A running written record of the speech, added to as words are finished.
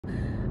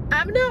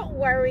I'm not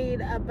worried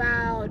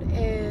about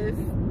if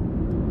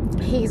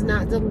he's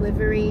not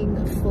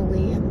delivering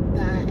fully in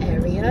that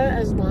area,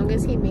 as long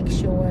as he makes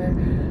sure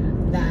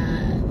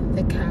that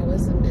the cow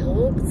is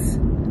milked.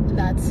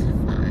 That's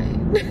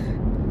fine.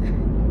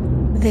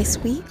 This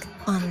week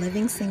on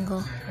Living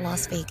Single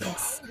Las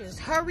Vegas. Just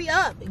hurry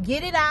up,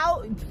 get it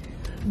out,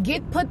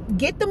 get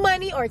the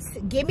money, or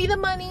give me the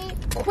money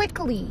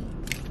quickly.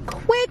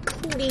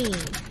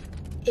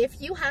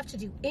 If you have to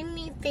do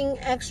anything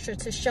extra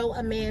to show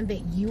a man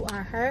that you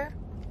are her,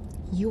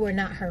 you are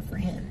not her for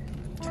him.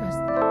 Trust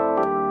me.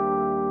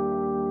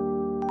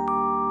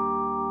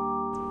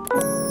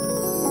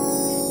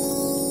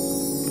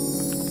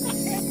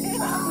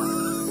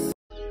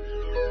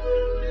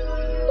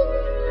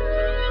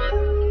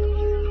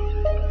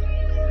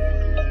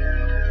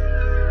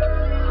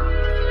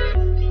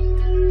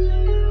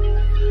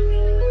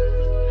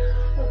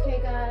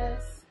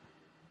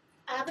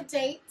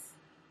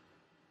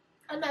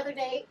 Another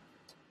date.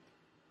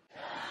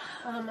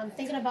 I'm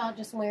thinking about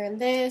just wearing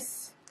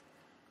this.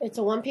 It's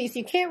a one piece.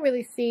 You can't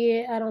really see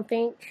it, I don't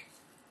think,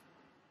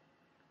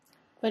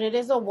 but it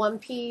is a one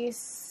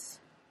piece.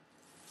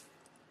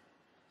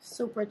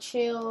 Super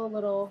chill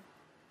little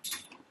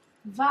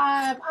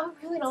vibe. I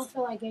really don't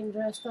feel like getting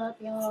dressed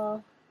up,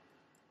 y'all.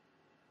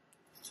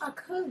 I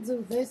could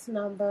do this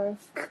number.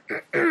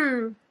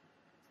 I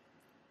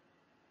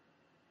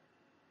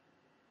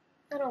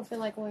don't feel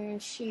like wearing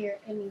sheer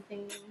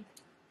anything.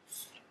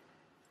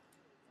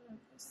 I'm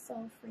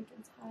so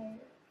freaking tired.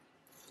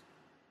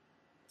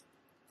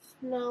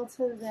 No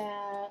to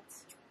that.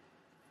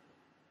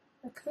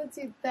 I could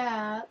do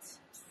that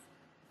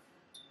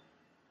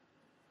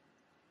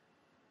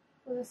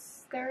with a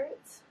skirt.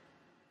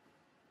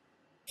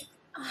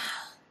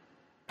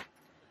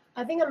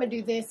 I think I'm gonna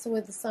do this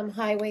with some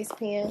high waist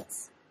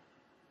pants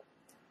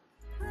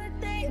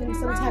and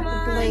some type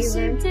of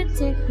blazer.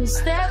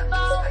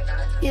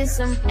 Get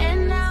some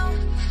in now,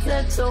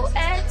 let your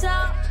edge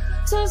out.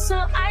 To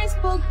some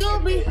iceberg, you'll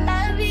be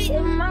heavy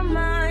in my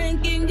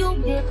mind. Can you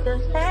get the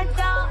heck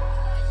out?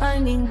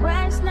 Finding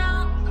grass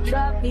now,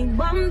 got me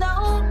bummed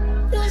out.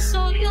 You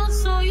so you,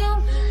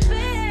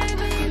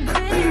 baby.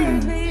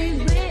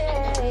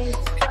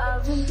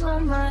 I've been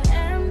on my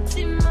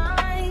empty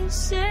mind,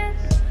 shit.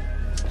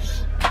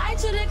 I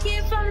should've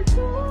kept from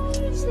doing,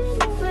 you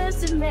should've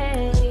invested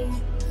me.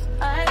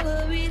 I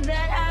worry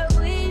that I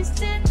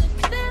wasted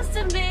the best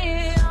of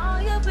me. Oh,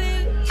 yeah,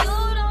 baby, you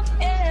don't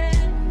care.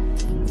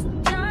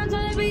 I'm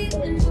gonna be a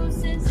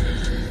nuisance.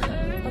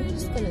 I'm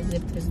just gonna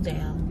zip this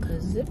down,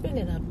 because zipping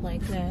it up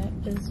like that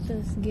is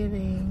just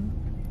giving.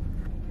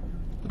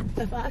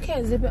 If I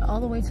can't zip it all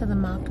the way to the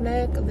mock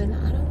neck, then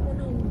I don't want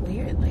to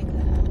wear it like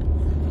that.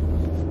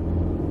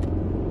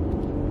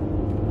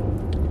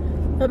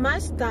 But my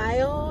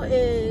style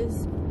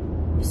is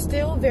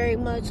still very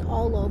much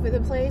all over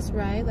the place,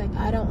 right? Like,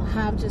 I don't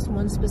have just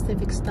one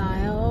specific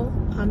style.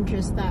 I'm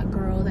just that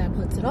girl that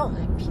puts it on,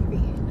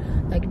 period.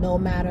 Like, no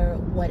matter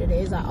what it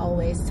is, I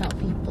always tell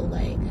people,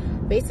 like,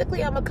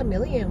 basically I'm a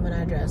chameleon when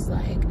I dress.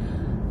 Like,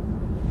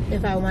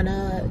 if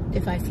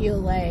I feel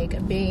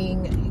like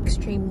being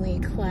extremely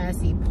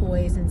classy,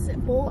 poised, and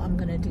simple, I'm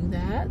gonna do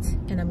that,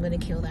 and I'm gonna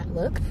kill that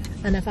look.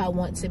 And if I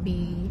want to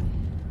be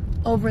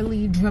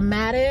overly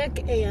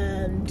dramatic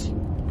and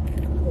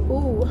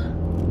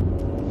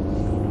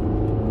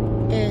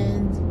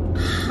and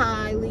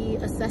highly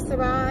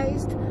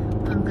accessorized,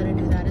 I'm gonna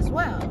do that as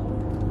well.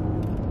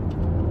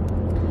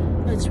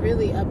 It's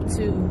really up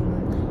to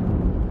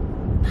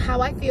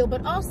how I feel,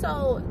 but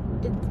also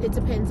it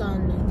depends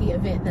on the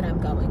event that I'm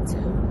going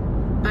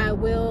to. I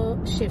will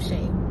shift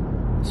shape.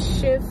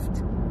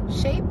 Shift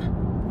shape?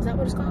 Is that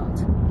what it's called?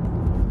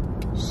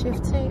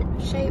 Shift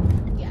shape?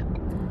 Yeah.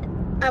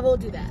 I will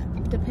do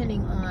that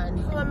depending on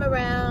who I'm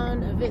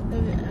around, the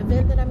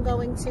event that I'm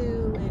going to,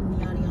 and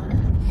yada yada.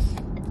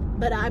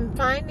 But I'm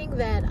finding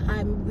that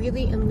I'm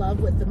really in love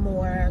with the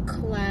more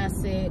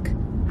classic,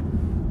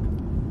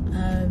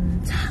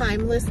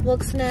 timeless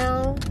looks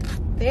now.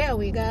 There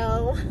we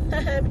go.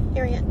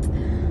 Period.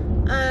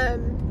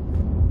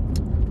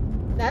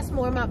 That's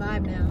more my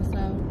vibe now,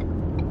 so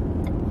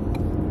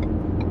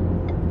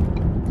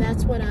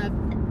that's what I've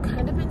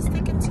kind of been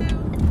sticking to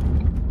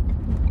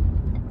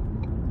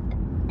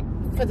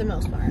for the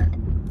most part.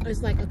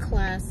 It's like a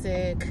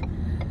classic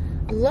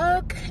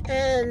look,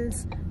 and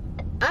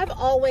I've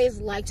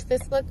always liked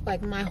this look,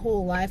 like my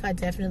whole life. I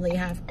definitely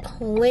have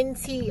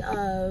plenty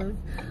of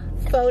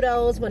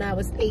photos when I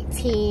was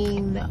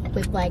 18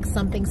 with like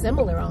something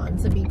similar on,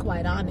 to be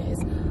quite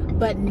honest.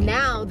 But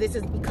now this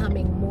is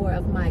becoming more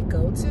of my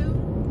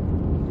go-to.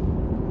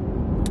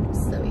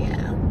 So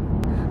yeah.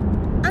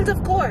 And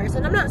of course,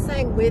 and I'm not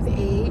saying with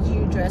age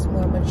you dress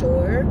more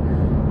mature,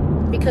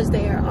 because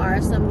there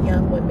are some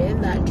young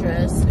women that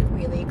dress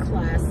really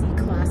classy,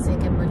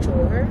 classic, and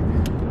mature.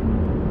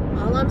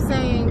 All I'm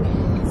saying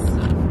is,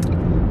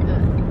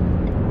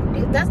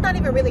 that's not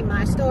even really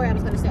my story. I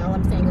was going to say all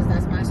I'm saying is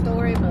that's my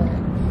story, but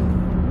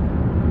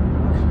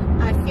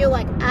I feel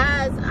like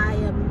as I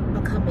am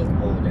becoming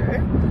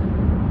older,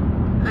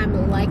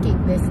 I'm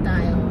liking this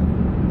style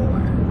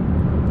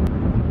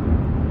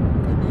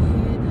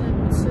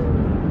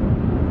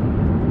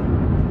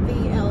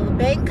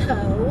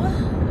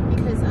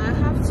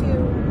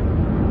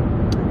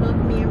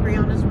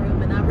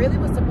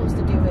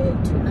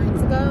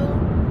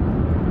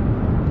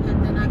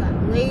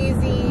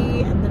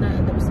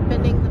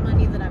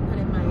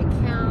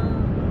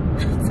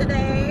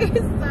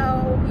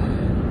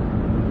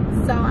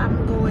So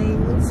I'm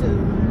going to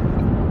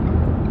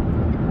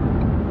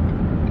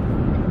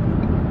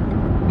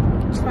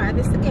try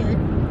this again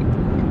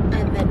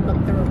and then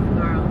book the room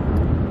tomorrow.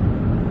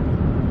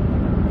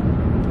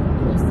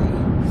 We'll see.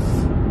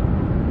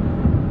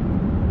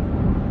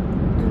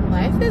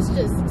 Life is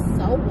just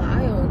so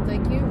wild.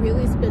 Like, you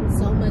really spend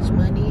so much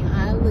money.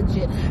 I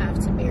legit have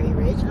to marry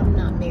rich. I'm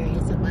not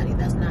marrying somebody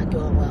that's not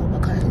doing well,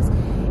 because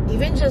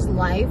even just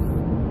life,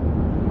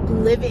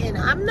 living,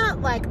 I'm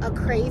not like a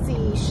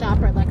crazy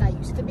shopper like I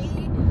used to be.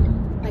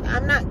 Like,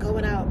 I'm not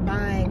going out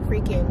buying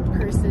freaking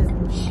purses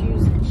and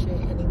shoes and shit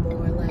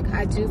anymore. Like,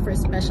 I do for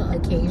special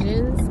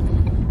occasions,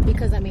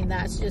 because I mean,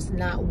 that's just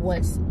not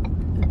what's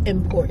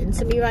important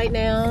to me right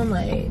now.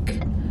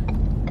 Like,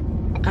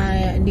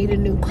 I need a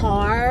new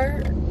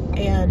car,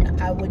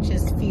 and I would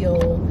just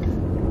feel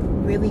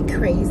really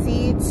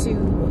crazy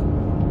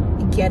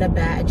to get a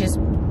bag, just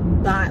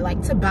buy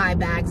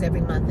bags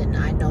every month, and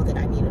I know that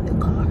I need a new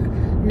car.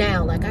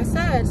 Now, like I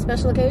said,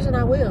 special occasion,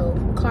 I will.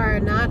 Car or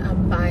not,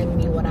 I'm buying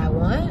me what I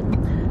want.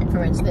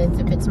 For instance,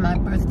 if it's my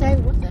birthday,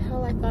 what the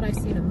hell? I thought I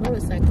seen a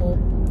motorcycle.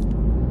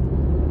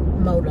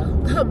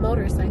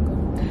 Motorcycle.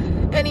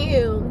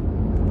 Anywho,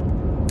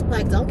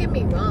 like, don't get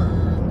me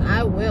wrong,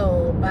 I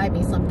will buy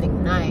me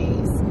something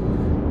nice,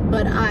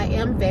 but I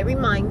am very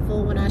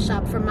mindful when I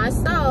shop for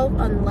myself.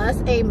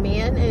 Unless a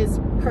man is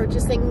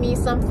purchasing me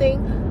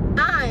something,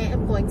 I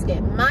am going to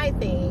get my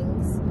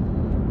things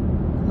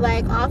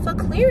like off of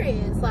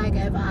clearance. Like,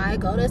 if I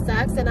go to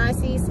Saks and I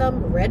see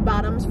some red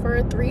bottoms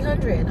for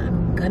 $300,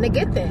 I'm gonna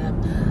get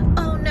them.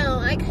 Oh no,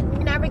 I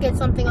could never get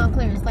something on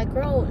clearance. Like,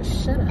 girl,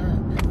 shut up.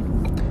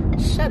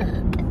 Shut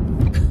up.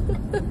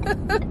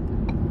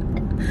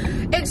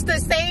 It's the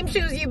same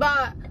shoes you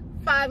bought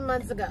 5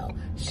 months ago.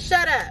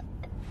 Shut up.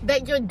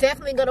 That you're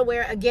definitely gonna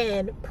wear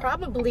again,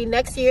 probably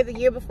next year, the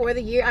year before,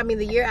 the year after,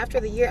 the year after,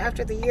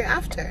 the year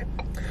after.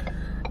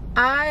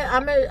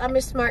 I'm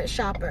a smart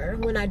shopper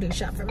when I do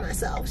shop for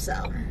myself. So,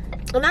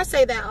 and I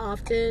say that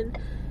often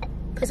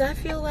because I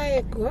feel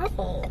like,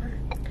 girl,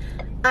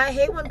 I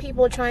hate when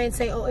people try and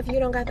say, oh, if you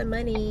don't got the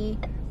money,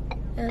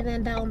 and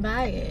then don't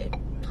buy it.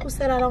 Who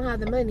said I don't have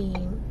the money?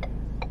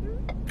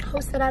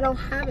 Who said I don't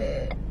have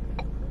it?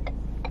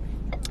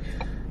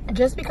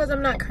 Just because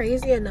I'm not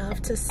crazy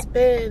enough to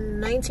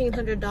spend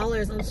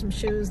 $1,900 on some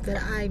shoes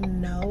that I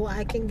know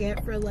I can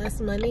get for less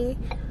money,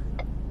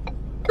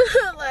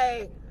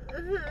 like,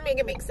 make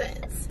it make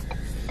sense.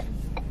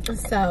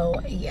 So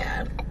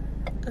yeah,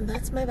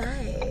 that's my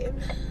vibe.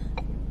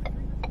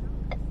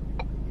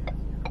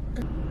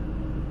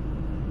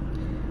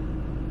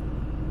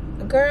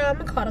 Girl, I'm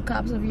gonna call the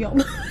cops if you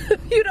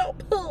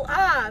don't pull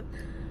up.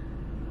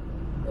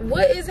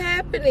 What is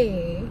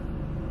happening?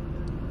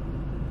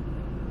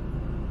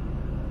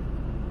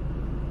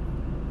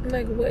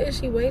 Like, what is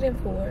she waiting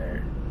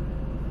for?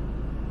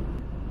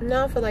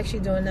 No, I feel like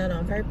she's doing that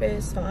on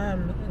purpose, so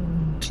I'm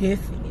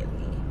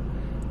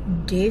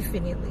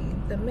definitely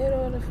the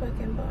middle of the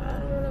fucking bar. I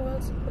don't know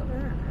what's going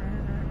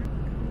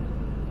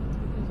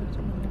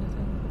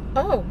on.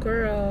 Oh,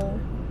 girl.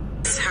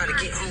 This is how to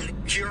get home.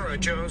 Kiara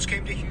Jones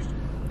came to Houston.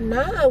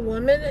 Now a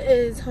woman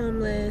is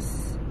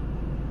homeless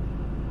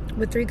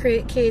with 3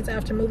 kids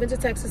after moving to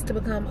Texas to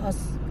become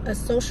a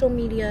social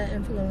media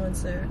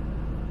influencer.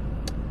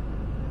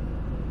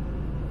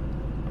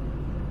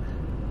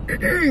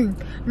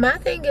 My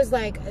thing is,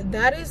 like,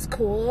 that is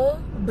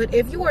cool, but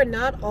if you are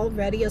not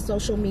already a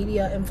social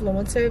media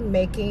influencer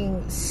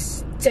making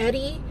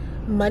steady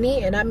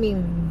money, and I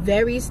mean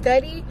very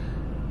steady,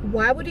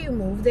 why would you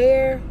move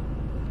there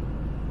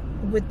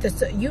with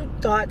this? You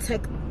thought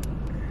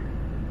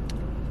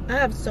I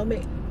have so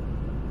many.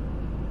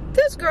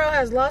 This girl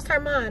has lost her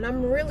mind.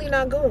 I'm really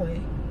not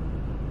going.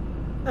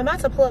 I'm about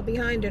to pull up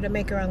behind her to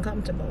make her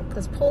uncomfortable,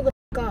 because pull the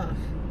f off.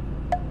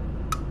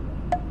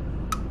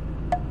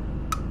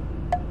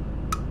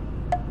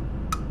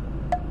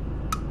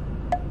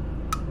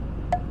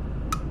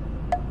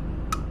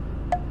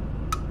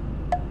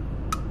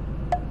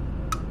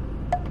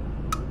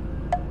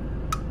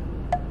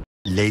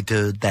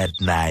 Later that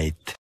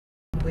night.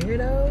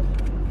 Weirdo.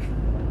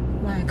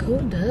 Like,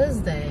 who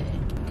does that?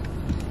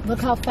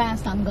 Look how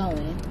fast I'm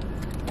going.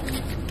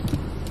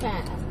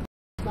 Fast.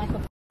 Like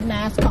a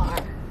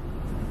NASCAR.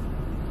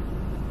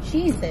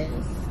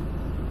 Jesus.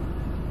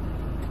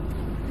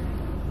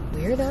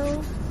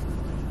 Weirdo.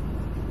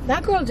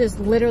 That girl just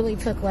literally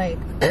took like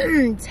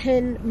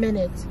 10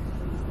 minutes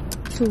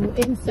to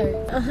insert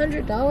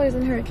 $100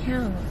 in her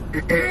account.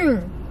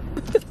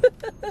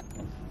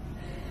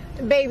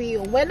 Baby,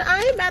 when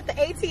I am at the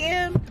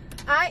ATM,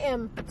 I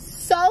am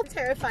so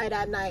terrified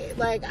at night.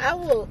 Like, I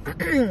will,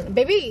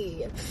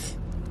 baby,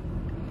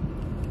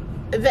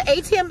 the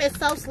ATM is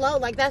so slow.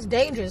 Like, that's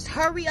dangerous.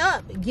 Hurry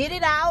up, get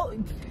it out,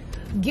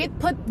 get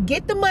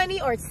the money,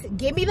 or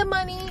give me the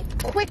money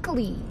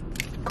quickly,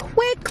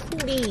 before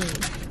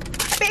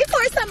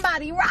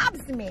somebody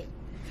robs me.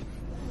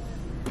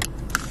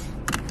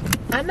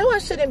 I know I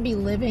shouldn't be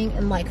living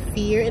in like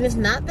fear, and it's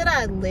not that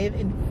I live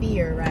in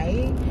fear,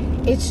 right?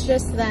 It's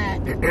just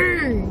that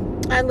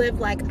I live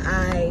like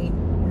I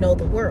know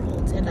the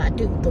world, and I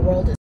do. The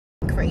world is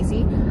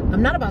crazy.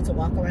 I'm not about to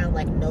walk around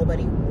like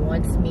nobody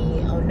wants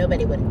me. Oh,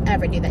 nobody would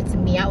ever do that to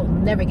me. I would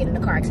never get in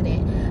a car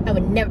accident. I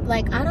would never,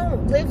 like, I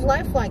don't live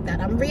life like that.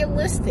 I'm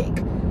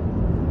realistic.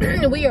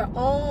 We are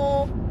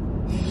all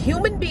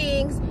human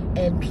beings,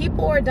 and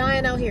people are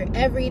dying out here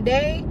every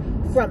day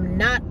from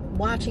not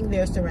watching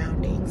their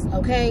surroundings.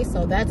 Okay,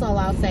 so that's all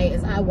I'll say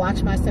is I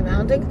watch my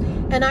surroundings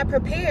and I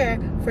prepare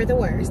for the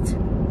worst,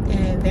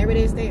 and there it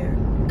is there.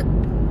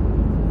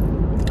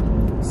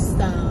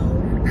 So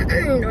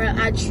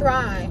I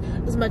try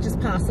as much as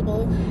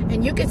possible.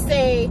 And you could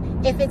say,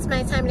 if it's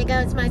my time to go,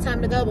 it's my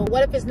time to go. But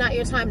what if it's not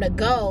your time to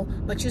go,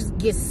 but you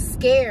get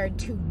scared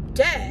to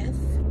death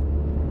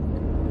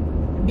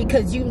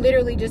because you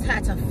literally just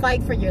had to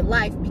fight for your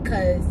life?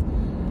 Because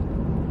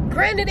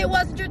granted, it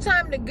wasn't your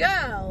time to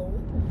go,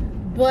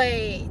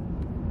 but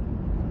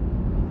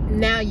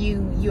now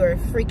you're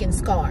freaking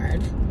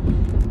scarred.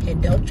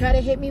 And don't try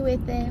to hit me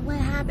with that. What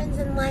happens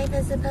in life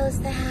is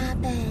supposed to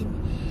happen.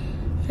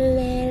 La,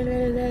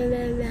 la, la,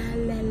 la,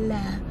 la,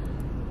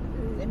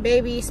 la.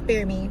 Baby,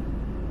 spare me.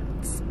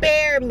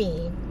 Spare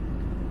me.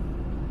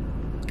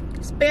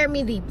 Spare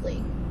me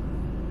deeply.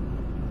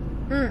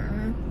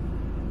 No,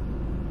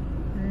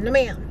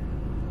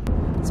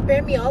 ma'am.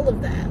 Spare me all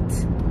of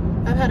that.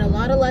 I've had a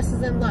lot of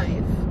lessons in life,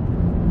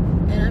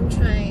 and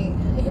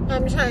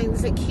I'm trying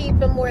to keep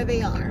them where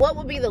they are. What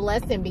would be the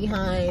lesson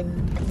behind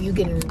you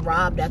getting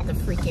robbed at the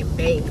freaking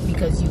bank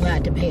because you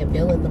had to pay a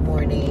bill in the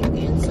morning,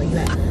 and so you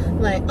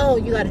had, like, oh,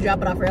 you got to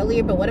drop it off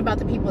earlier? But what about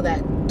the people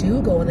that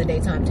do go in the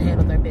daytime to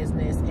handle their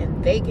business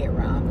and they get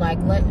robbed? Like,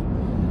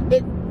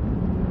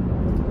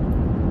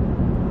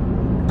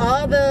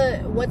 all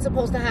the what's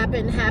supposed to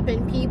happen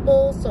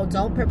people, so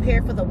don't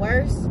prepare for the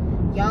worst.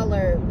 Y'all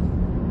are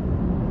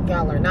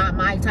not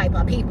my type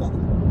of people,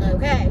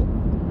 okay?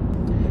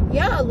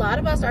 Yeah, a lot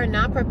of us are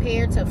not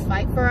prepared to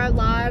fight for our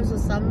lives.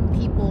 Some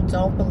people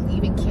don't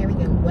believe in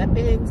carrying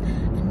weapons.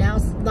 And now,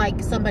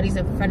 like, somebody's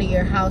in front of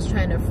your house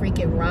trying to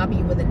freaking rob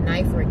you with a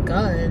knife or a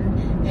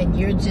gun, and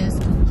you're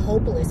just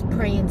hopeless,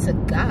 praying to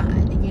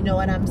God. You know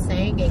what I'm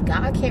saying? And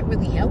God can't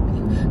really help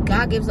you.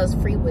 God gives us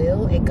free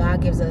will, and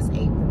God gives us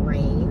a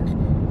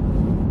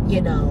brain.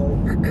 You know,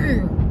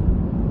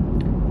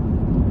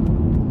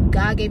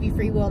 God gave you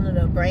free will and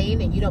a brain,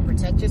 and you don't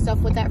protect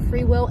yourself with that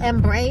free will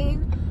and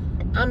brain.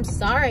 I'm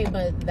sorry,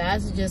 but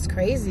that's just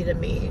crazy to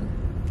me.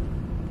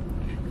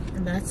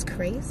 And that's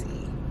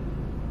crazy.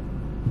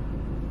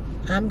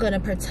 I'm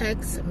gonna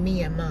protect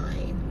me and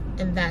mine,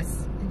 and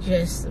that's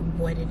just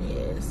what it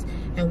is.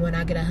 And when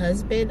I get a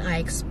husband, I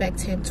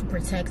expect him to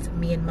protect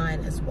me and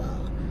mine as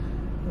well,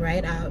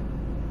 right?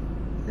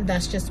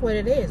 That's just what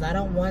it is. I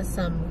don't want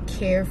some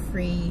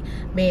carefree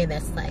man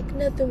that's like,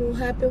 nothing will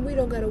happen, we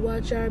don't gotta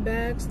watch our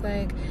backs.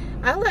 Like,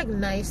 I like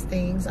nice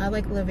things. I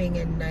like living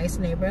in nice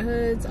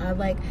neighborhoods.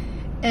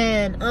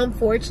 And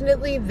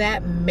unfortunately,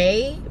 that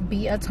may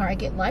be a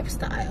target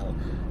lifestyle.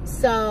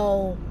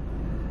 So,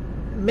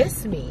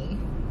 miss me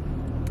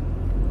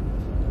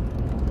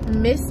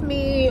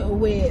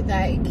with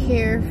that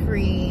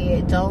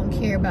carefree, don't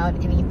care about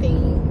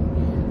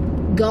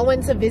anything,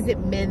 going to visit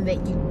men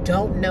that you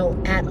don't know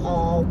at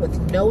all with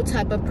no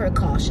type of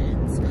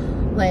precautions.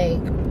 Like,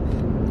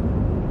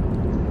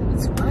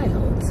 it's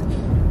wild.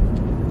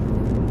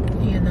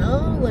 You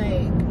know,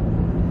 like,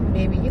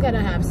 baby, you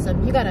gotta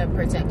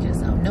protect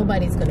yourself.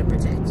 Nobody's gonna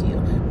protect you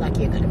like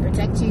you're gonna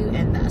protect you,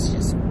 and that's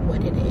just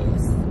what it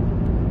is.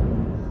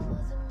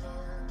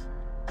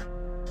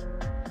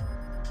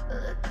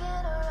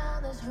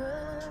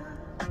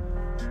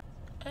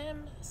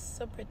 I'm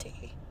so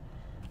pretty,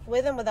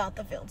 with and without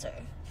the filter.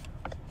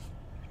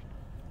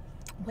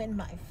 When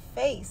my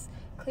face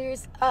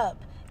clears up,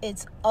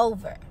 it's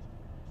over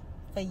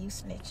for you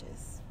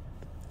snitches.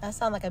 That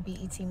sounds like a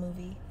BET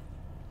movie.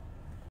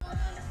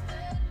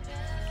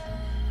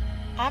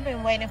 I've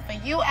been waiting for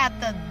you at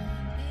the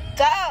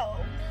door.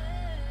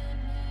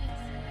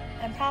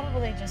 And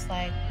probably just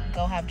like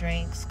go have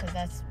drinks, because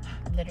that's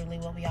literally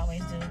what we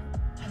always do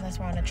unless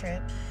we're on a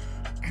trip.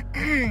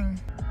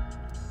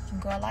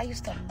 Girl, I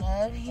used to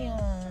love him.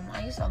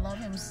 I used to love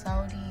him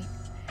so deep.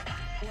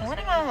 One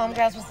of my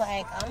homegirls was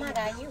like, oh my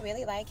God, you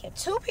really like him.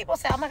 2 people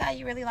said, oh my God,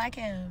 you really like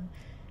him.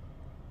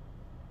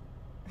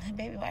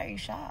 Baby, why are you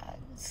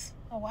shocked?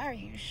 Oh, why are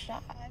you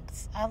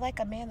shocked? I like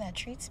a man that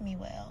treats me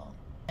well.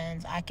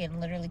 And I can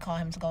literally call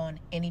him to go on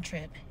any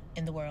trip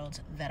in the world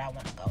that I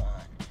want to go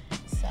on.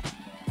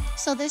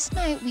 So this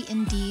night we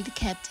indeed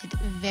kept it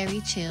very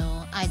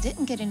chill. I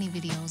didn't get any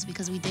videos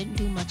because we didn't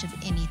do much of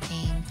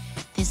anything.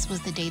 This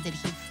was the day that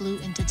he flew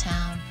into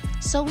town.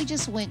 So we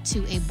just went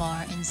to a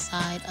bar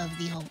inside of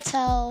the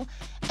hotel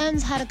and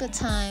had a good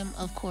time,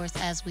 of course,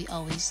 as we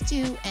always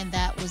do. And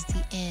that was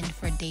the end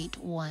for date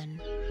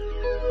 1.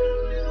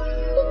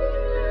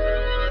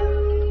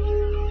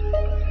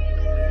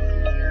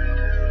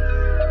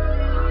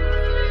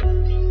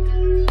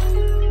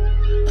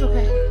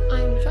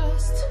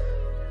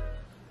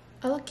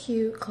 I look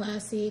cute,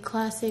 classy,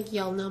 classic.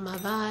 Y'all know my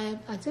vibe.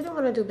 I didn't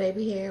want to do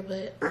baby hair,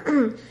 but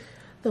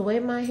The way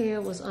my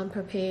hair was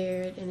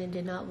unprepared and it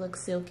did not look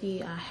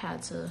silky, I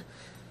had to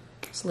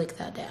slick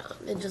that down.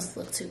 It just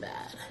looked too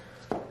bad.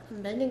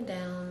 I'm bending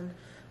down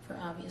for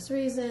obvious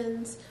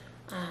reasons.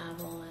 I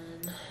have on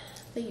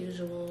the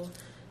usual,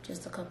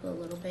 just a couple of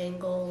little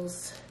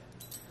bangles,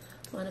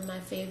 one of my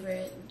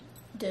favorite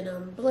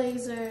denim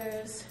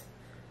blazers,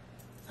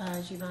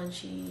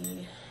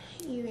 Givenchy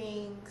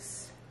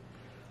earrings,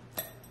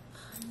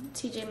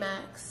 TJ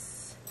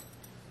Maxx,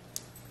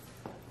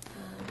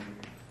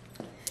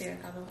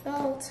 Ferragamo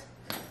belt,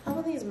 all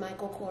of these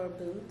Michael Kors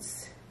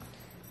boots.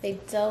 They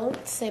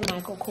don't say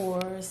Michael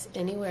Kors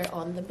anywhere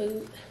on the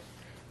boot,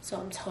 so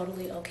I'm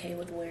totally okay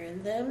with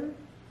wearing them.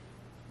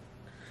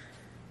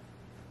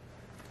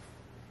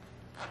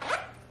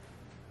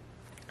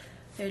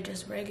 They're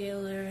just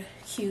regular,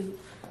 cute,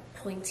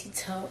 pointy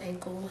toe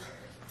ankle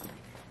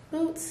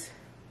boots,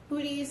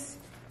 booties.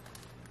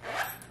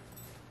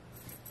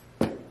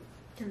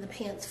 And the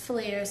pants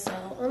flare, so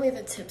only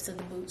the tips of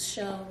the boots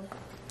show.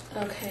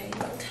 Okay, you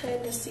can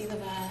kind of see the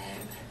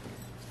vibe.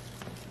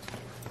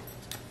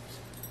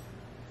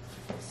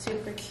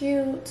 Super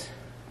cute,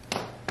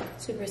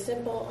 super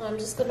simple. I'm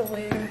just gonna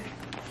wear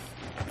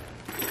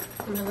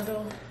my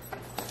little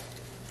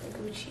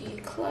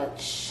Gucci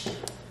clutch.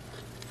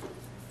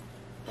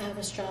 I have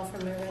a straw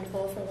for my Red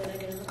Bull for when I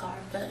get in the car.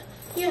 But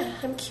yeah,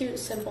 I'm cute,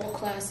 simple,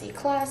 classy,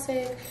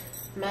 classic.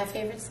 My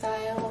favorite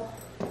style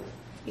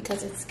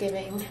because it's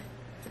giving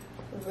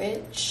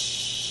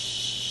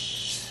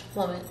rich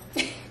woman.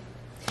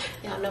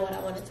 Y'all know what I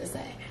wanted to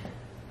say.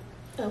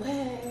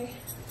 Okay.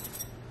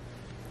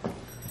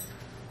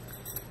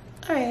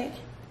 All right.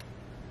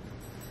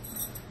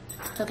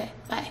 Okay,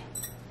 bye.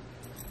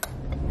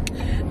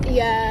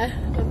 Yeah,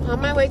 I'm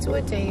on my way to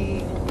a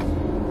date.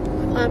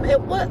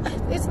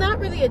 It's not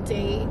really a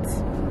date.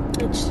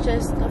 It's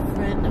just a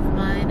friend of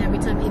mine. Every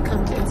time he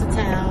comes into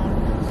town,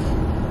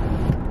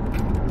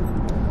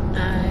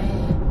 I,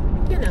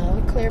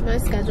 clear my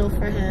schedule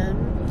for him.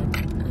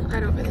 I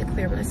don't really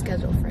clear my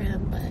schedule for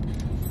him, but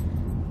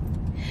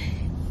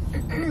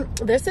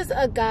this is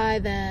a guy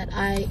that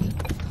I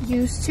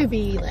used to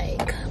be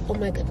like, oh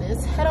my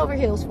goodness, head over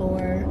heels for.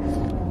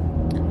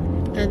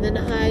 And then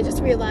I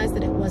just realized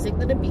that it wasn't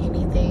going to be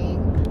anything.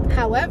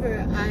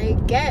 However, I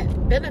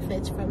get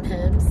benefits from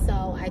him,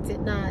 so I did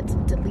not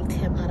delete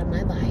him out of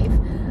my life.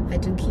 I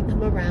do keep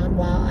him around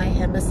while I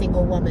am a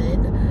single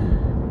woman.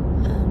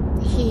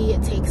 He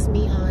takes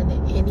me on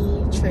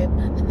any trip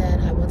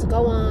that I want to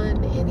go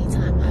on.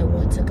 Anytime I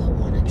want to go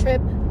on a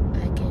trip,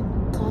 I can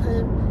call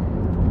him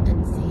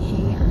and say,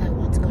 hey, I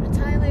want to go to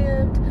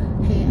Thailand.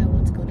 Hey, I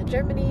want to go to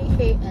Germany.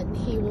 Hey, and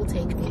he will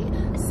take me.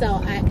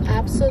 So I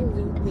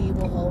absolutely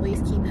will always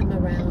keep him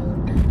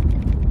around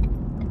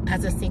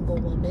as a single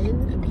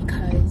woman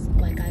because,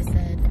 like I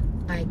said,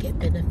 I get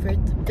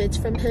benefits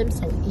from him.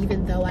 So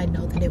even though I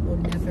know that it will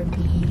never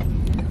be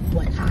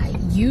what I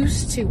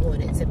used to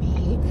want it to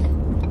be,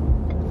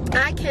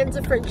 I can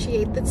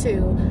differentiate the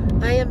two.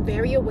 I am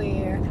very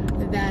aware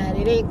that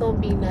it ain't gonna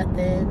be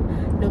nothing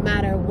no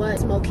matter what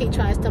Smokey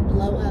tries to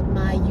blow up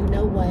my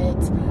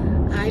you-know-what.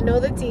 I know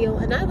the deal,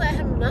 and I let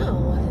him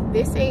know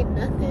this ain't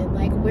nothing.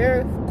 Like,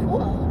 we're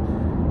cool.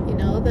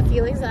 The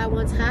feelings that I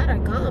once had are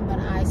gone, but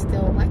I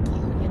still like you,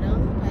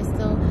 I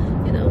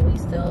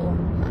still,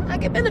 I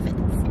get benefits.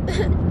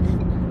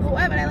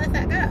 Why would I let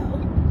that go?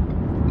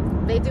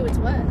 They do it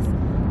to us.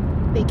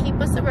 They keep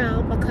us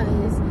around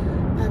because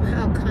of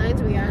how kind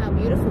we are, how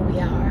beautiful we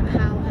are,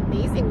 how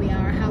amazing we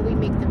are, how we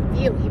make them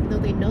feel, even though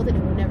they know that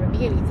it will never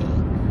be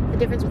anything. The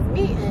difference with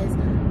me is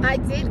I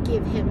did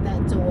give him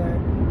that door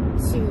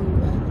to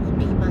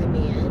be my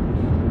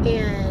man,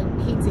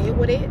 and he did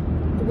what he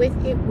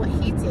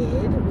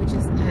did, which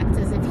is act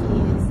as if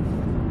he is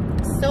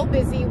so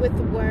busy with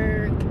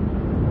work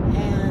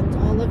and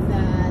all of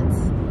that.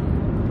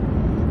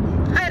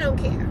 I don't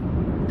care.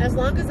 As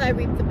long as I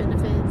reap the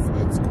benefits,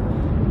 it's cool.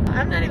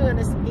 I'm not even going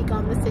to speak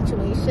on the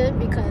situation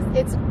because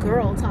it's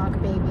girl talk,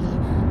 baby.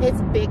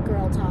 It's big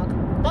girl talk.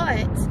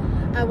 But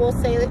I will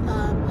say,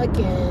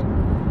 again,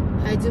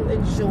 I do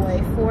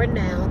enjoy, for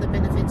now, the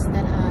benefits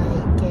that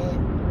I get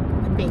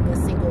being a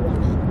single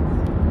woman.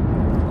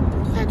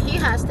 And he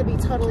has to be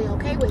totally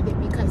okay with it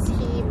because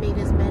he made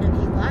his bed and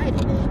he lied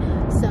in it.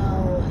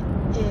 So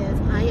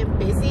if I am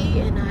busy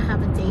and I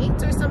have a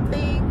date or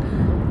something,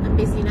 I'm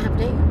busy and I have a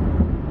date,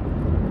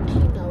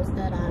 he knows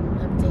that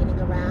I'm dating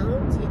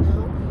around,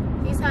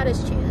 He's had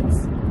his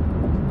chance.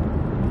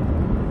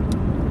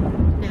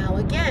 Now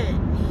again,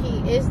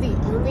 he is the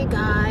only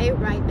guy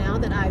right now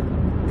that I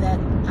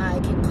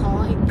can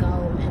call and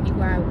go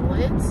anywhere I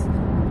want.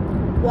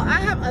 Well,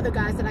 I have other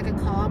guys that I can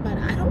call, but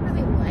I don't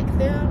really like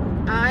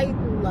them. I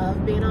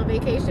love being on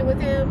vacation with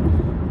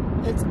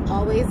him. It's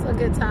always a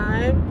good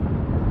time.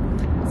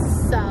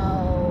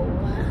 So,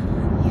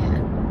 yeah.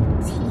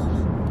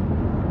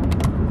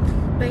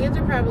 My hands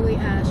are probably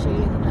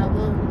ashy. I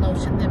won't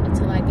lotion them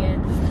until I get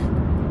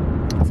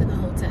to the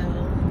hotel.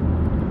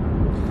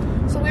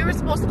 So we were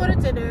supposed to go to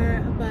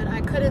dinner, but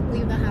I couldn't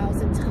leave the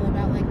house until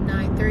about like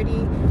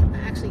 9:30. I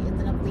actually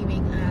ended up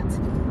leaving at,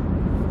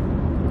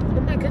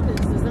 oh my goodness,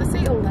 the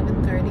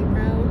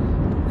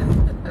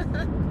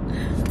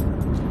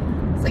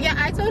So yeah,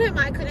 I told him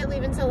I couldn't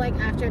leave until like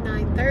after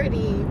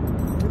 9:30,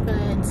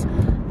 but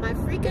my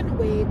freaking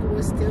wig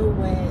was still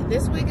wet.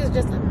 This wig is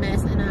just a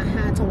mess and I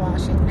had to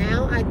wash it.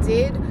 Now I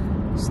did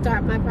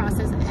start my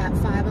process at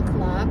 5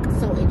 o'clock,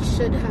 so it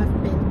should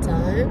have been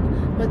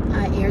done, but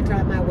I air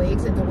dried my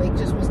wigs and the wig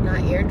just was not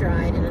air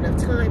dried in enough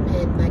time.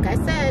 And like I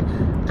said,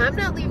 I'm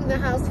not leaving the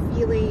house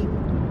feeling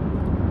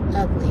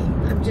ugly.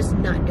 I'm just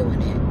not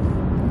doing it.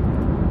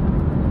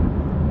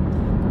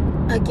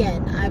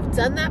 Again, I've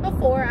done that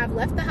before. I've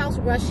left the house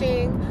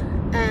rushing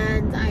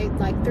and I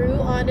like threw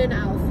on an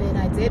outfit.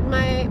 I did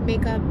my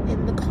makeup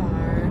in the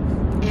car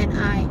and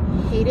I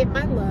hated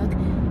my look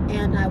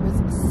and I was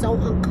so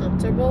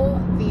uncomfortable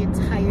the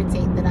entire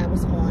date that I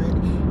was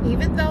on.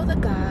 Even though the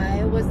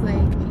guy was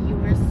like, you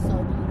were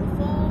so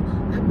beautiful,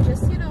 I'm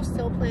just, you know,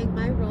 still playing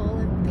my role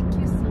and thank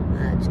you so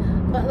much.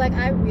 But like,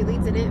 I really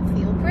didn't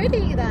feel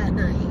pretty that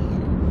night.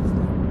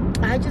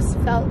 I just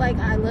felt like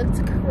I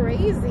looked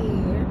crazy.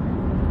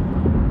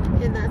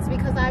 And that's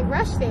because I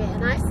rushed it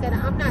and I said,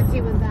 I'm not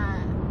doing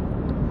that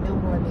no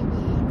more,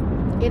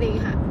 baby. It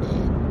ain't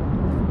happening.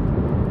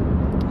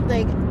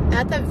 Like,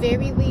 at the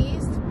very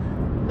least,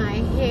 my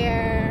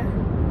hair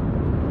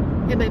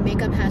and my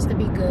makeup has to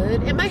be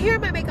good. And my hair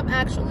and my makeup,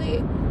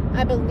 actually,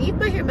 I believe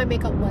my hair and my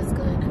makeup was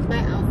good. My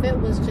outfit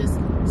was just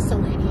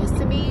so hideous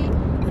to me.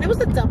 And it was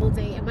a double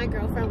date and my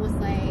girlfriend was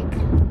like,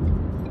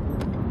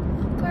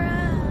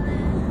 girl,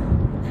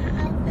 that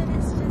outfit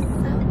is just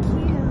so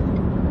cute.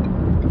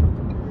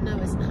 No,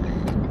 it's not.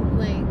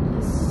 Like,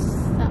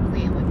 stop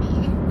playing with me.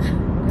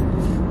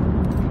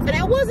 And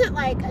it wasn't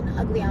like an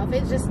ugly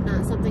outfit. It's just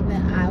not something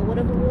that I would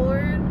have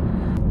worn.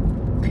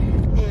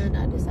 And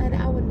I decided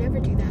I would never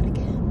do that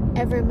again.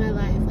 Ever in my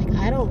life. Like,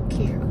 I don't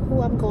care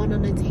who I'm going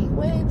on a date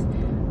with.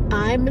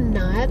 I'm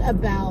not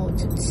about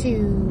to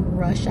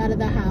rush out of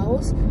the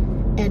house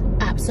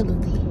and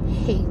absolutely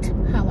hate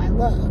how I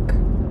look.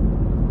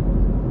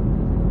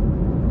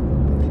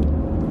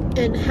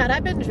 And had I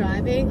been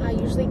driving, I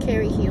usually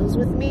carry heels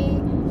with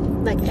me,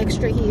 like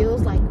extra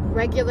heels, like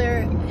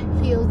regular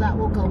heels that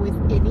will go with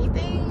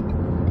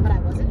anything. But I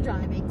wasn't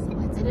driving, so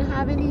I didn't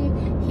have any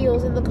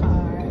heels in the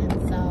car.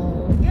 And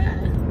so, yeah,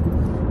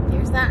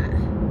 there's that.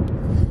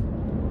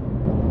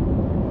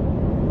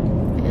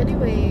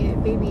 Anyway,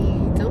 baby,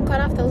 don't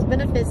cut off those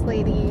benefits,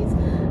 ladies.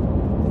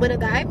 When a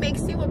guy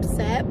makes you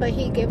upset, but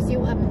he gives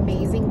you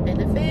amazing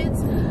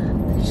benefits,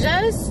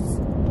 just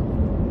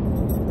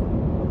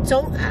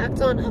don't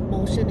act on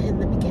emotion in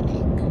the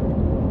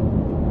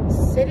beginning.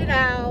 Sit it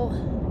out,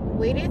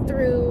 wait it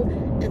through,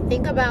 and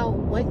think about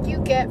what you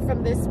get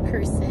from this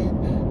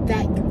person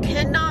that you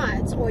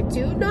cannot or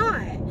do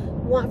not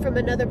want from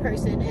another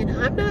person. And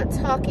I'm not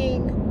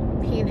talking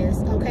penis,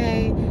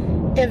 okay?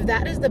 If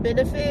that is the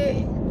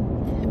benefit,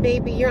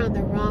 baby, you're on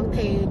the wrong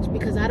page,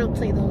 because I don't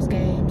play those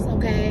games,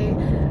 okay?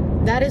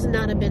 That is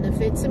not a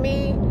benefit to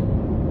me.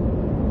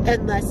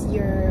 Unless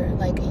you're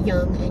like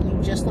young and you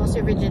just lost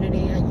your virginity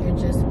and you're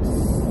just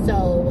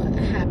so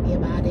happy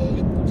about it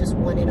and you just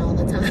want it all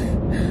the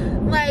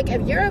time. Like,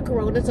 if you're a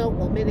grown adult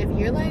woman, if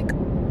you're like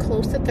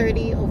close to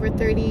 30, over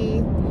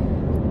 30,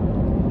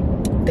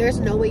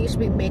 there's no way you should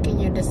be making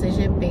your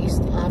decision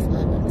based off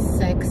of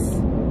sex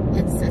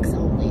and sex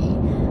only.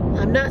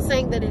 I'm not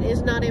saying that it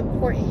is not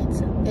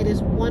important. It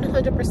is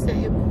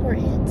 100%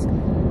 important.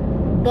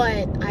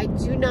 But I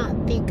do not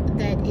think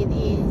that it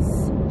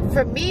is,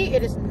 for me,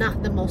 it is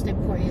not the most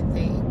important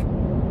thing.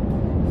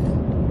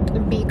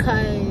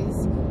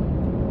 Because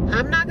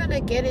I'm not going to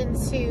get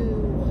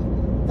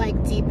into, like,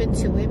 deep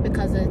into it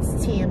because it's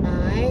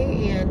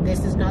TMI and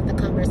this is not the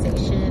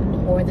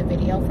conversation or the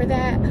video for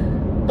that.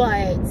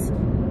 But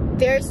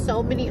there's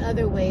so many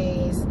other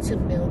ways to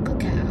milk a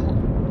cow.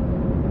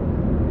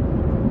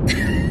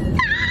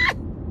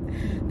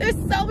 There's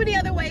so many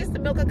other ways to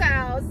milk a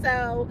cow.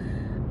 So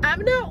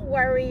I'm not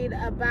worried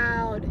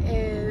about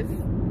if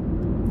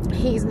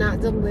he's not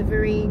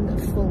delivering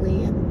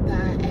fully in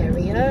that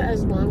area,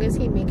 as long as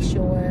he makes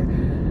sure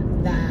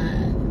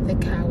that the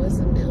cow is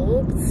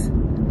milked.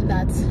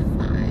 That's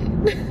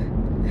fine.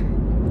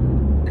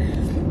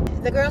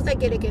 The girls that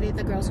get it,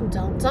 the girls who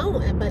don't.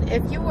 But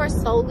if you are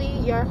solely,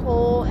 your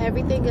whole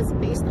everything is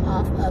based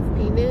off of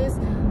penis,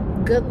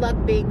 good luck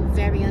being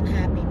very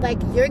unhappy. Like,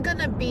 you're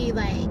gonna be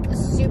like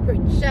super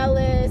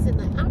jealous and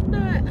like, I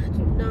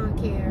do not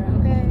care,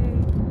 okay?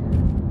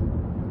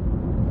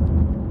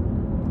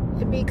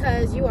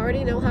 Because you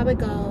already know how it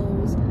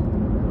goes.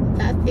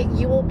 That thing,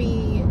 you will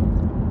be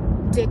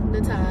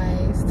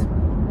dignitized.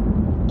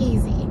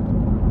 Easy.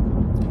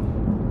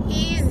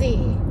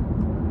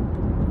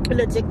 And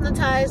a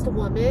dignitized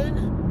woman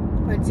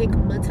or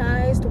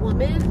digmatized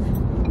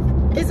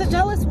woman is a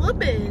jealous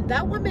woman.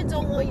 That woman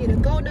don't want you to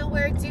go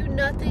nowhere, do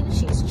nothing.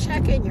 She's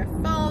checking your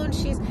phone.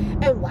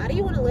 And why do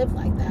you want to live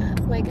like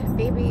that? Like,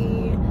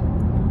 baby,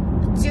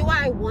 do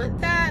I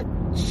want that?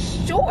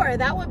 Sure,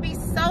 that would be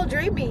so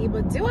dreamy,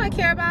 but do I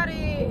care about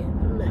it?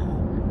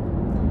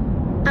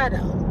 No, I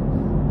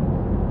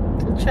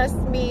don't. Trust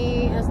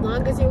me, as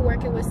long as you're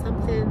working with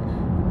something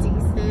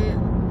decent,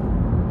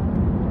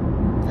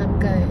 I'm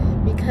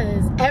good,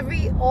 because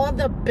all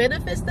the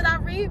benefits that I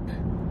reap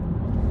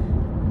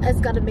is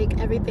gonna make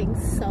everything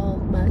so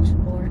much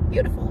more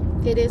beautiful.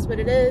 It is what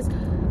it is.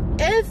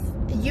 If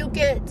you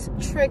get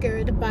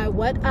triggered by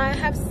what I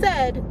have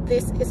said,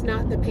 this is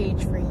not the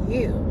page for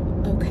you,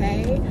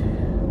 okay?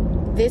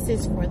 This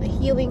is for the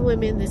healing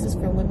women. This is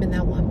for women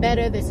that want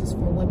better. This is for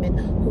women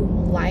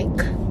who like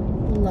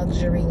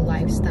luxury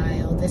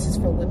lifestyle. This is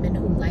for women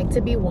who like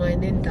to be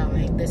wine and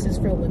dine. This is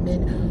for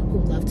women who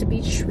love to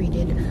be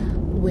treated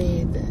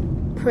with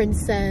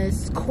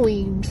princess,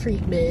 queen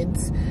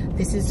treatments.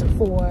 This is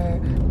for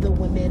the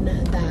women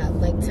that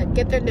like to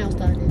get their nails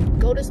done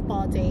and go to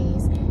spa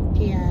days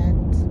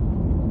and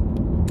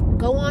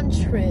go on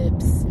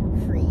trips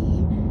free.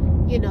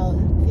 You know,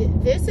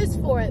 this is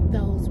for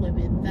those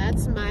women.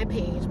 That's my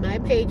page. My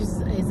page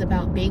is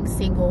about being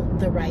single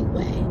the right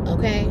way,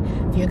 okay?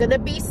 If you're gonna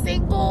be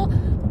single,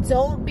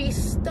 don't be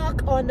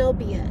stuck on no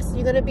BS.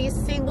 You're gonna be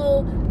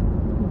single,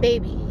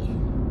 baby.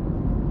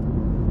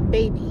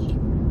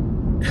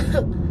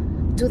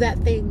 Do that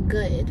thing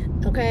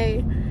good,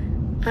 okay?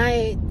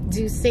 I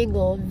do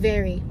single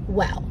very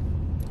well.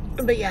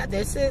 But yeah,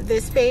 this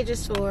page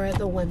is for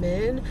the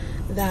women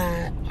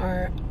that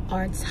are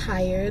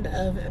tired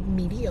of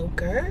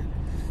mediocre,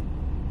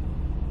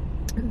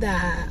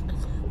 that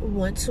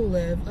want to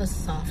live a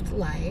soft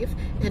life.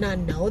 And I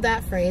know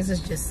that phrase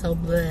is just so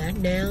bleh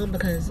now,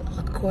 because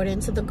according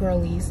to the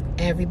girlies,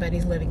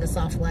 everybody's living a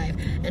soft life.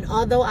 And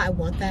although I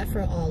want that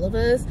for all of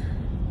us,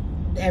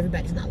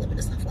 everybody's not living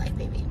a soft life,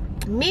 baby.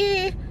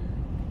 Me,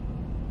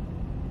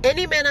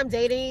 any man I'm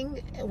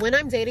dating, when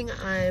I'm dating,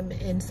 I'm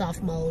in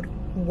soft mode.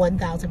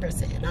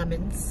 1000%. I'm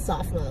in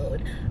soft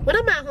mode. When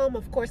I'm at home,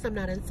 of course I'm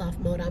not in soft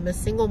mode. I'm a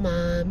single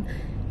mom,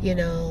 you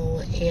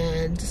know,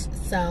 and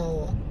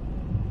so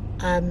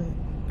I'm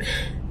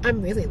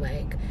really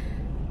like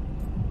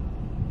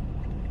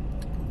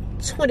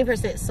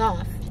 20%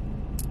 soft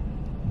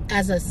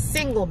as a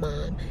single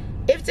mom.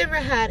 If Denver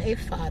had a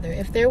father,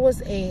 if there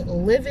was a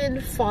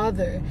live-in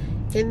father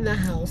in the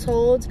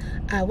household,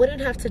 I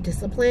wouldn't have to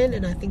discipline,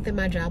 and I think that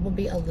my job would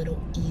be a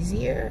little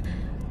easier.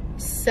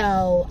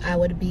 So I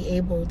would be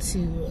able to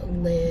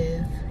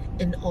live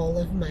in all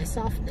of my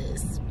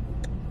softness.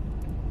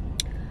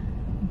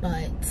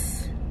 But,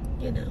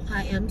 you know,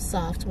 I am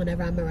soft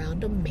whenever I'm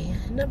around a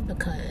man,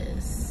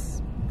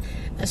 because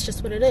that's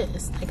just what it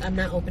is. Like, I'm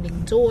not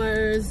opening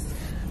doors.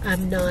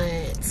 I'm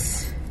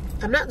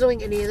not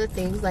doing any of the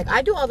things. Like,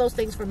 I do all those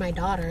things for my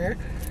daughter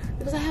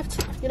because I have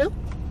to, you know?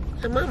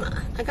 I'm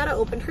mama. I gotta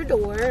open her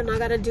door and I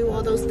gotta do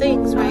all those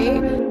things,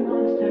 right?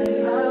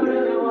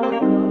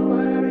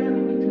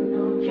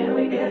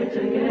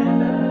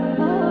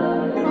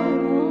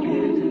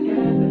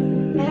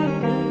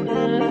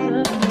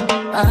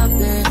 I've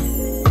been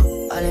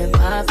all in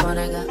my phone,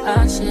 I got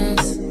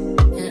options,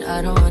 and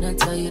I don't wanna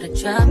tell you to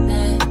drop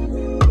it,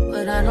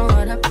 but I don't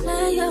wanna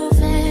play your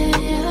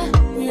fair.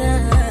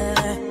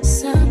 Yeah,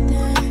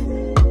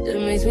 something that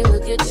makes me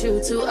look at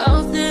you too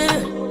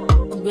often.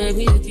 Oh,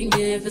 baby, you can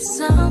give it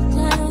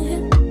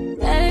something.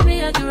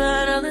 Baby, I can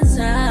run all the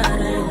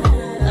time.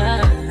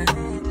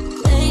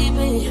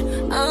 Baby,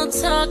 I'm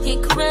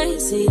talking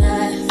crazy.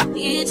 I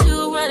need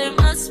you running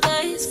my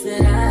space,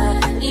 but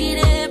I need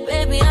it,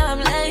 baby. I'm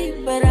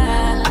late, but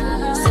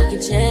I still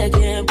can check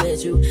in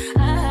with you.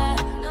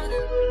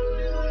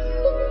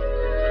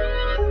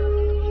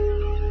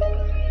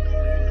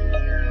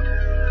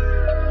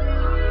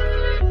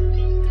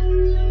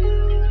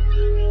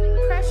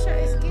 Pressure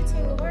is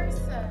getting worse.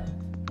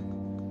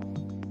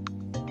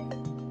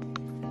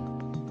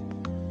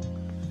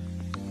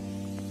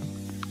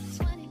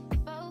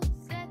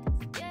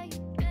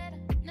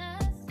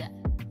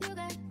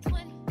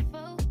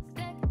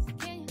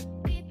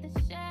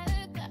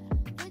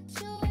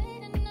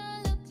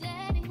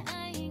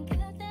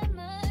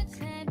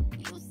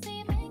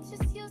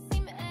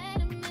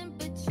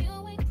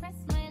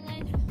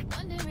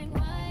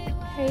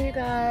 Hey you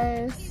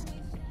guys,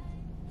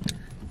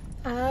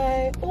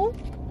 I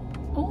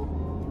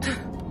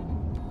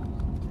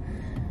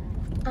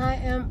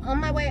am on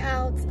my way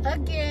out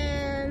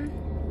again.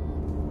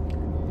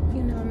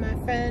 You know, my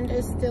friend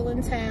is still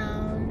in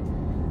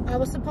town. I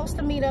was supposed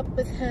to meet up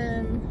with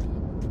him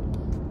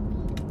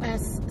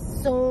as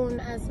soon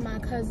as my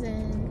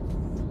cousin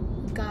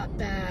got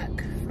back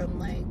from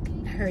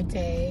like her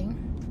day.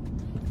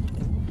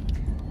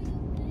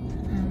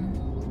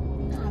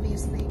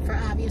 Obviously, for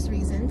obvious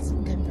reasons,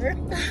 Denver.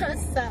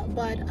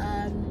 But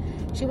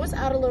she was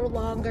out a little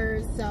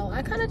longer, so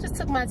I kind of just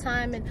took my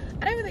time, and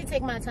I didn't really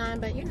take my time,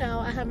 but you know,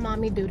 I have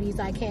mommy duties.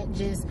 I can't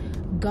just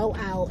go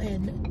out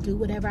and do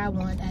whatever I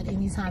want at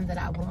any time that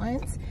I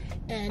want.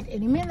 And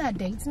any man that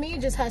dates me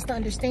just has to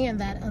understand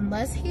that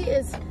unless he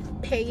is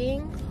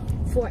paying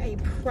for a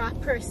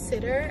proper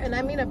sitter, and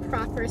I mean a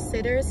proper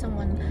sitter,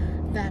 someone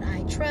that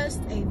I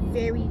trust, a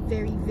very,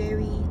 very,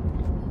 very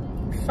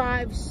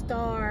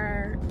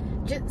 5-star,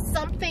 just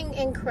something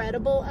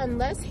incredible,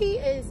 unless he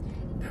is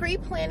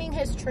pre-planning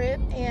his trip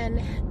and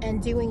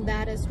doing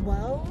that as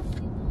well,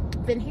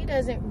 then he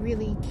doesn't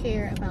really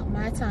care about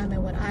my time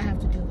and what I have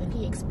to do, and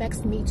he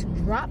expects me to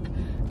drop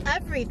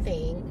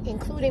everything,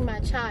 including my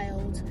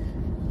child,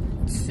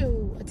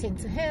 to attend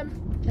to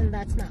him, and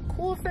that's not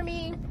cool for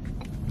me.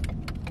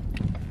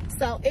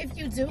 So if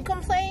you do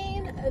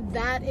complain,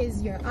 that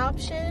is your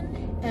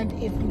option, and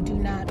if you do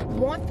not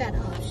want that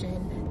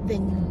option,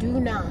 then you do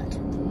not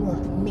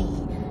want me,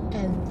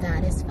 and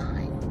that is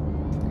fine.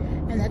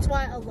 And that's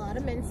why a lot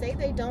of men say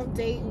they don't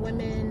date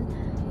women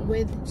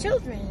with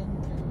children.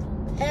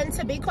 And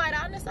to be quite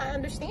honest, I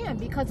understand,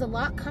 because a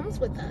lot comes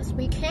with us.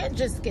 We can't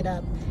just get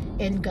up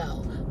and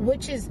go,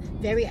 which is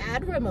very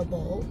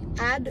admirable,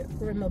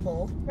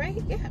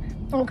 right? Yeah,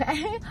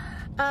 okay.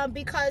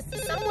 Because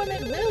some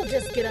women will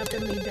just get up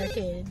and leave their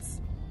kids.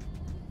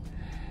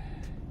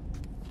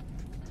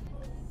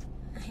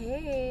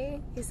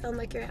 Hey, you sound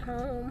like you're at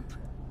home.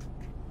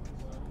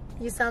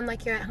 You sound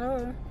like you're at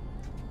home.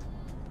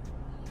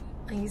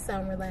 And you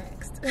sound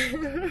relaxed.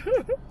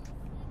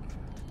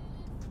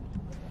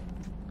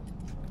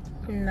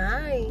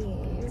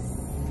 Nice.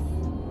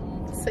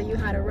 So you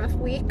had a rough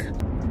week?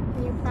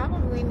 You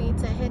probably need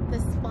to hit the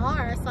spa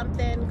or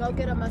something. Go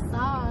get a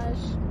massage.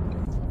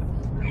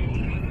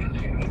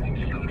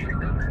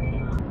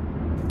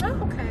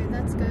 Oh, okay,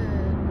 that's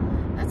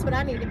good. That's what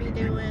I need to be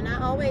doing.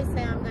 I always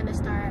say I'm gonna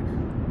start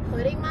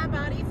putting my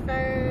body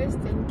first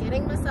and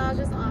getting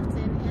massages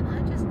often, and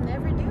I just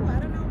never do. I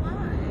don't know why.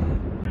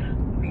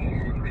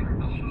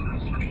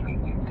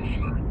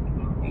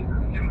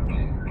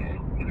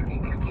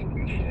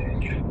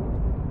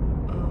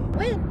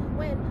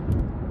 When?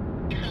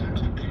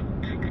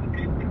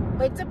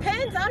 It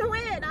depends on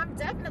when. I'm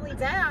definitely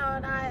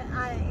down.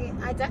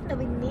 I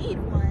definitely need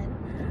one.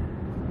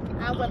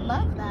 I would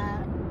love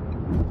that.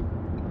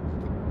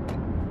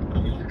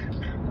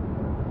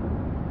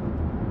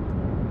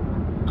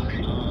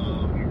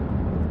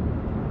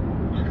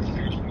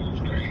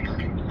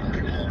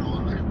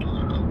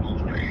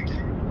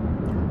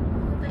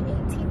 The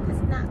 18th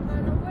is not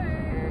going to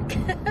work.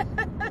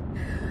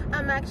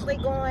 I'm actually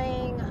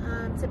going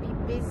to be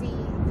busy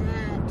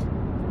that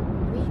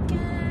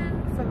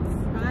weekend from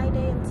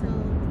Friday until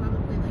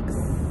probably like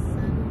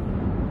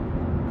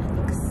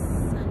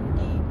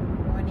Sunday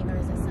morning, or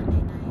is it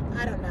Sunday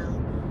night? I don't know.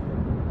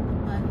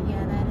 But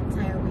yeah, that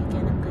entire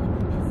weekend I'm gonna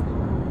be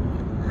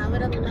busy. I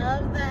would have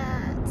loved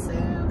that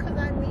too, because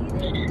I need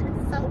it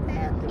so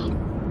badly.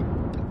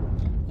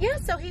 Yeah,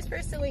 so he's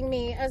pursuing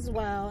me as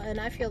well, and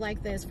I feel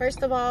like this.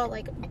 First of all,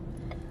 like,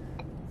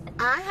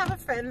 I have a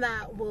friend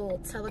that will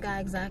tell a guy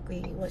exactly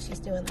what she's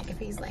doing. Like, if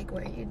he's like,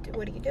 what are you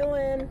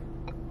doing?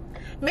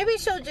 Maybe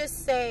she'll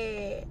just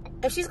say,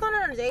 if she's going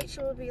on a date, she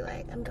will be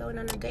like, I'm going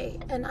on a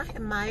date. And I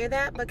admire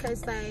that,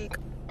 because like,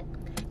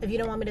 if you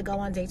don't want me to go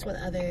on dates with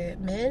other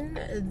men,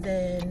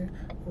 then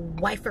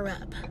wife her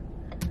up.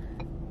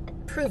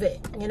 Prove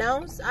it, you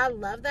know? So I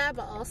love that,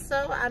 but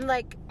also I'm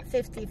like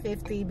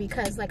 50-50,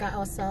 because like I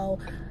also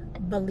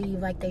believe,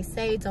 like they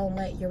say, don't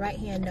let your right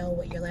hand know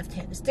what your left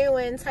hand is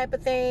doing, type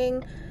of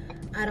thing.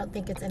 I don't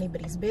think it's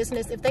anybody's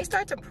business. If they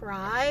start to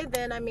pry,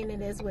 then I mean, it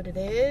is what it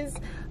is.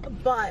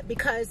 But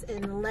because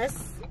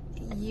unless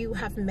you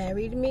have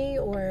married me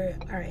or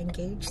are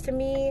engaged to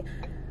me,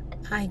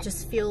 I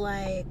just feel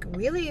like,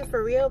 really,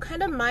 for real,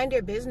 kind of mind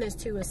your business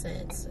to a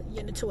sense,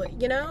 you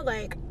know,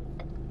 like,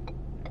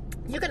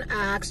 you can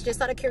ask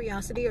just out of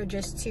curiosity or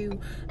just to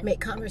make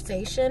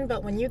conversation,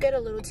 but when you get a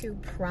little too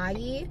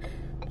pryy,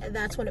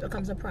 that's when it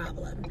becomes a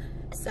problem.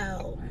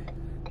 So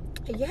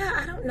yeah,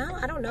 I don't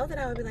know that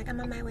I would be like,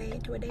 I'm on my way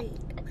to a date.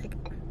 Like,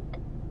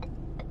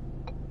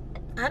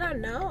 I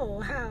don't know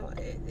how,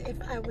 if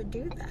I would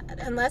do that,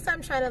 unless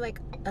I'm trying to like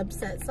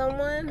upset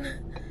someone,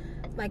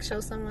 like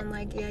show someone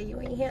like, yeah, you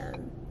ain't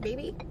him,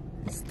 baby,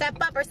 step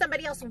up, or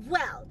somebody else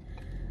will.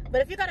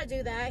 But if you gotta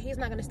do that, he's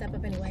not gonna step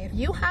up anyway. If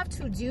you have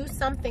to do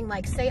something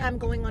like, say I'm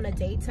going on a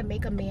date, to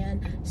make a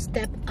man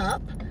step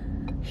up,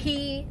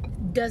 he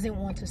doesn't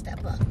want to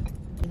step up.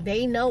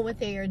 They know what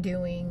they are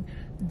doing.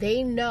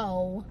 They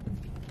know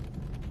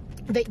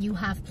that you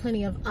have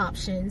plenty of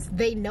options.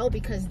 They know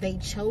because they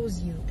chose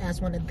you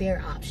as one of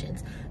their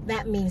options.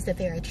 That means that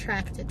they're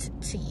attracted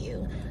to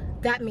you.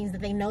 That means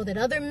that they know that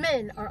other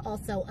men are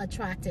also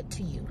attracted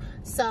to you.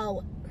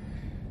 So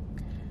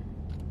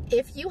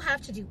if you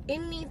have to do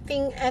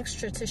anything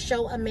extra to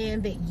show a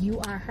man that you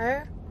are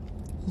her,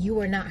 you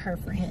are not her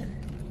for him.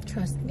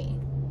 Trust me.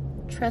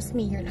 Trust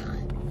me, you're not.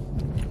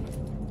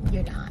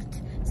 You're not.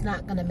 It's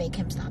not gonna make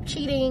him stop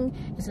cheating.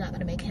 It's not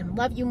gonna make him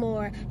love you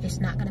more. It's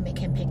not gonna make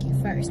him pick you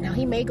first. Now,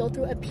 he may go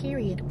through a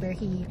period where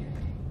he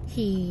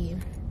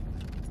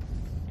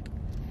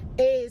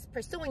is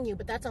pursuing you,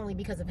 but that's only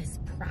because of his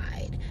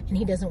pride, and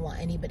he doesn't want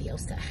anybody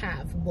else to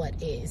have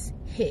what is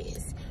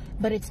his.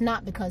 But it's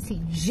not because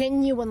he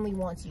genuinely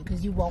wants you,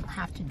 because you won't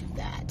have to do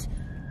that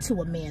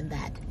to a man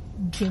that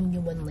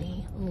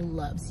genuinely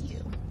loves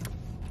you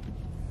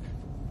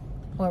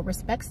or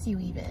respects you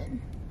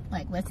even.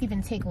 Like, let's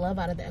even take love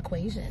out of the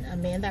equation. A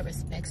man that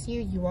respects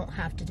you, you won't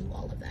have to do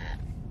all of that.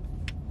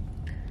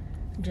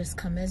 Just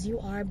come as you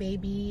are,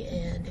 baby.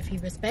 And if he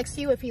respects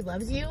you, if he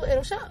loves you,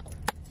 it'll show.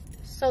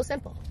 so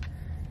simple.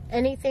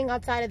 Anything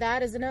outside of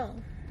that is a no.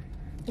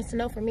 It's a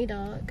no for me,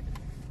 dog.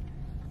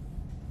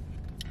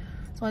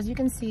 So as you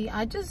can see,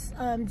 I just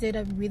did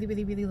a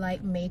really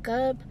light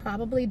makeup.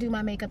 Probably do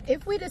my makeup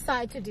if we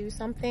decide to do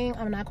something.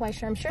 I'm not quite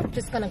sure. I'm sure I'm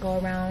just gonna go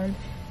around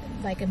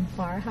like a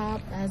bar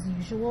hop as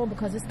usual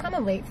because it's kind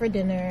of late for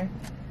dinner,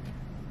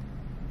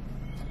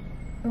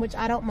 which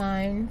I don't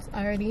mind.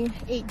 I already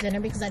ate dinner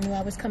because I knew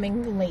I was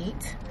coming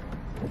late.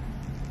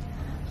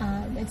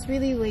 It's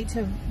really late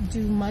to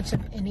do much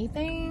of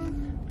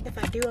anything. If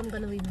I do, I'm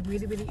gonna leave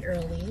really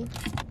early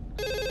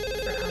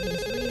for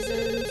obvious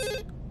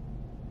reasons.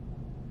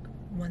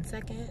 1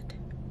 second.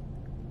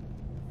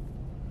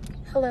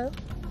 Hello?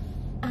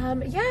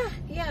 Yeah,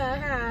 I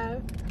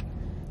have.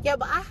 Yeah,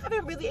 but I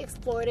haven't really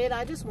explored it.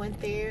 I just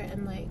went there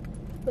and like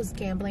was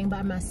gambling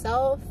by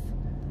myself.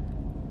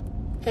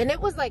 And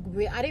it was like,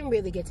 I didn't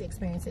really get to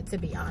experience it, to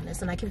be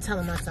honest. And I keep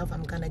telling myself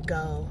I'm gonna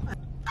go.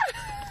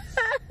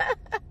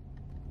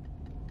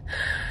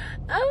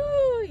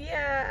 Oh,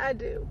 yeah, I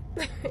do.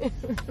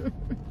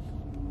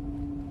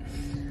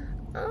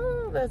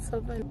 Oh, that's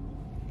so funny.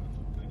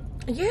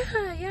 Yeah,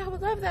 I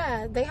would love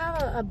that. They have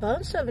a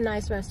bunch of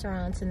nice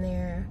restaurants in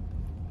there.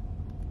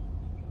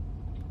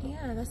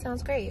 Yeah, that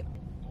sounds great.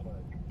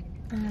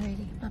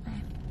 Alrighty,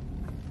 bye-bye.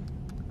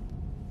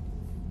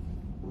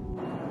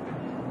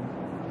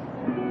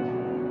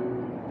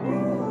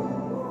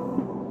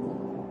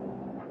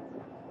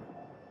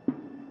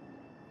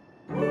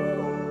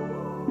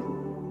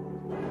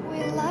 We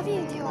love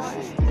you, Dior.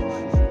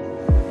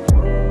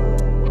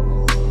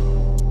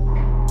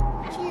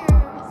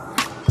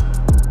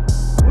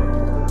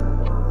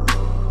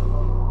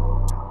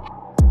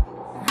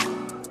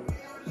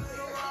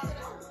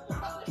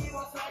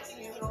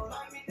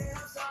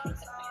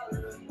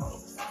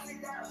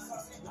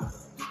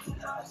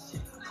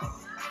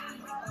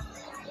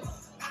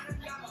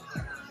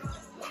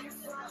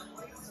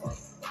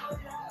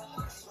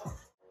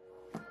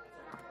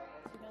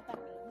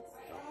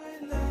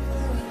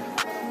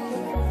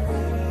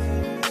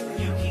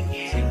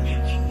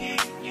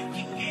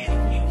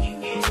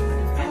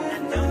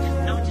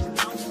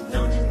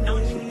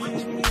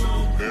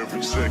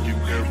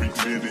 Every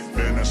minute,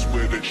 man, I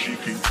swear that she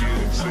can get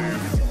it. Saying,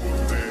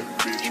 that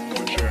bitch,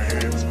 put your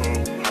hands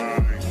up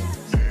high,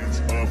 hands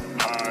up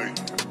high,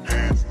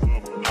 hands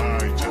up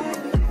high. Tell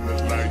them dim the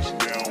lights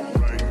down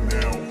right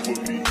now, put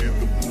me in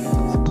the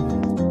mood.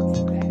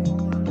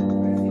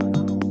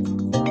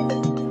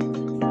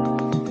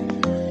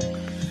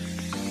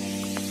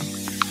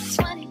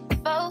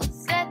 24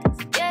 seconds,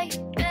 yeah, you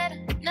better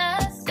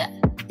not stop.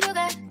 You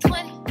got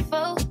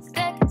 24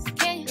 seconds,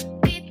 can you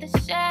beat the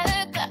shot?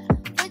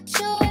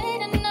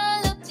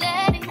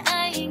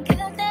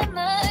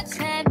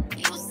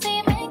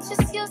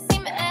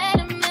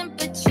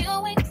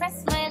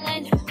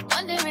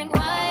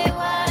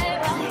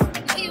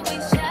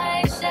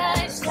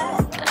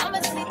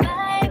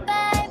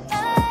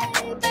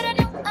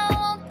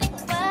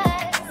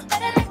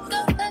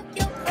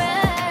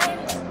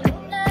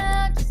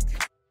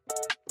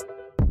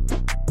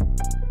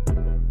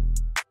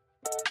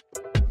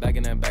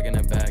 Back in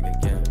that bag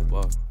again.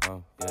 Whoa,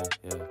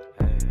 yeah.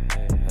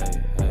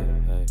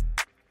 Hey.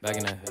 Back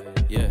in that.